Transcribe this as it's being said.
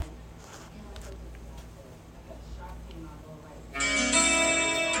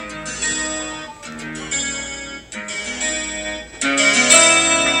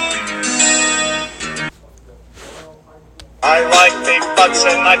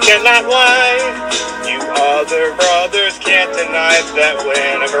I cannot lie. You other brothers can't deny that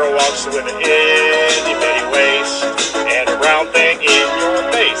when a girl walks with an itty bitty waist and a round thing in your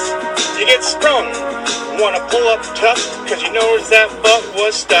face, you get sprung. Wanna pull up tough, cause you knows that butt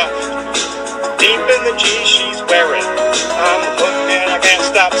was stuffed. Deep in the G she's wearing, I'm hooked and I can't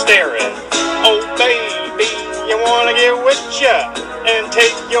stop staring. Oh baby, you wanna get with ya and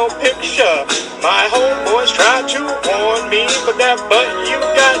take your picture. My homeboys tried to warn me, but that butt you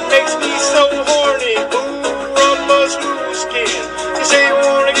got makes me so horny. Ooh, rumba smooth skin, you say you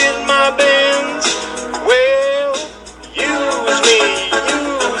wanna get in my Benz? Well, use me,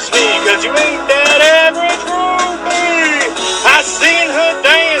 cause you ain't that average groupie. I seen her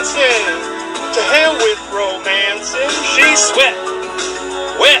dancing, to hell with romancing. She's sweat,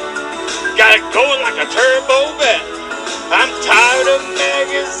 wet, got it going like a turbo vet. I'm tired of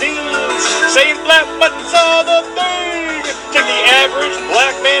magazines saying flat buttons are the thing. Take the average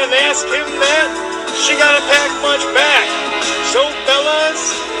black man and ask him that. She gotta pack much back. So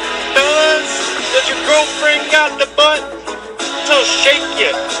fellas, does your girlfriend got the butt? So shake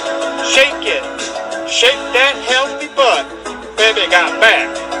it, shake that healthy butt. Baby got back.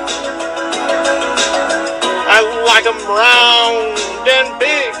 I like 'em round and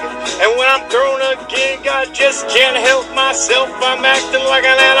big, and when I'm throwing a gig, I just can't help myself. I'm acting like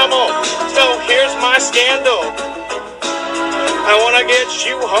an animal, so here's my scandal. I wanna get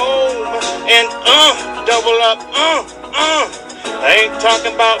you home and double up, I ain't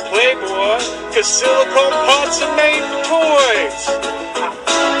talking about Playboy, cause silicone parts are made for toys.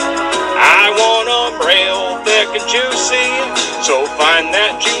 I want 'em real thick and juicy, so find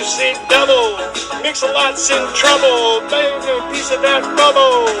that juicy double. Mix a lot's in trouble, baby, a piece of that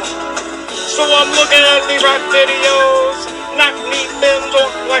bubble. So I'm looking at the rock videos, knock me bends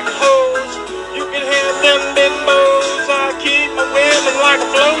off like hoes. You can have them bimbos, I keep my women like a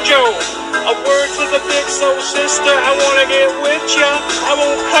flojo. A word to the big soul sister, I wanna get with ya. I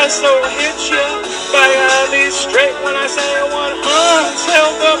won't cuss or hit ya, by these straight when I say I want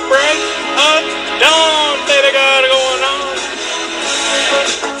till the break of dawn. Baby, got it going on.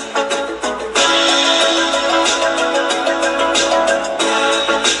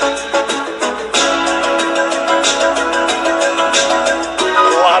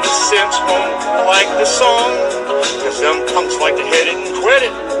 Simps won't like the song, cause them punks like to hit it and quit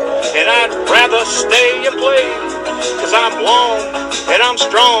it. And I'd rather stay and play, cause I'm long and I'm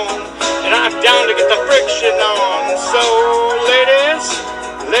strong, and I'm down to get the friction on. So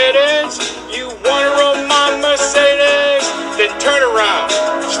ladies, you wanna roll my Mercedes? Then turn around,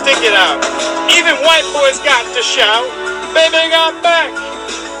 stick it out. Even white boys got to shout, baby got back.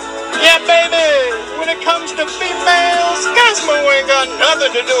 Yeah, baby, when it comes to females, Cosmo ain't got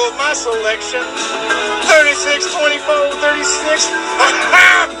nothing to do with my selection. 36, 24, 36,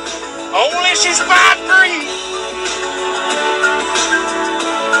 only she's 5'3".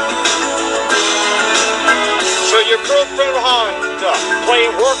 So your girlfriend Honda,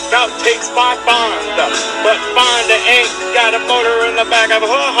 playing workout takes my Fonda, but Fonda ain't got a motor in the back of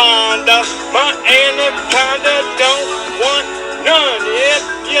her Honda. My Anaconda don't want none if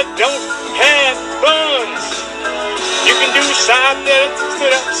you don't have buns. You can do side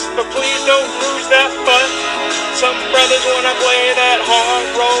sit-ups, but please don't lose that butt. Some brothers wanna play that hard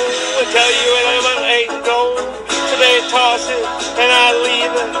role and tell you it ain't gold. So they toss it and I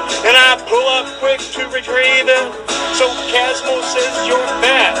leave it, and I pull up quick to retrieve it. So Casmo says you're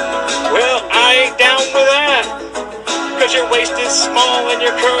fat. Well, I ain't down with that, cause your waist is small and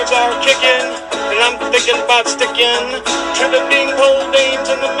your curves are kicking. And I'm thinking about sticking to the beanpole dames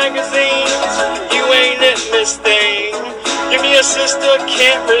in the magazines. You ain't it, Miss Thing. Give me a sister,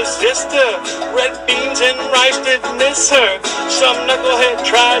 can't resist her. Red beans and rice did miss her. Some knucklehead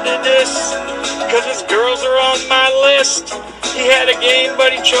tried to diss, cause his girls are on my list. He had a game,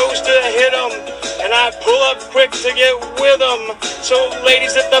 but he chose to hit 'em, and I pull up quick to get with 'em. So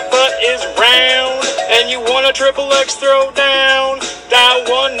ladies, if the butt is round and you want a XXX throw down, dial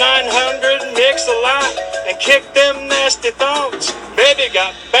 1-900 mix a lot and kick them nasty thoughts. Baby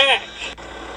got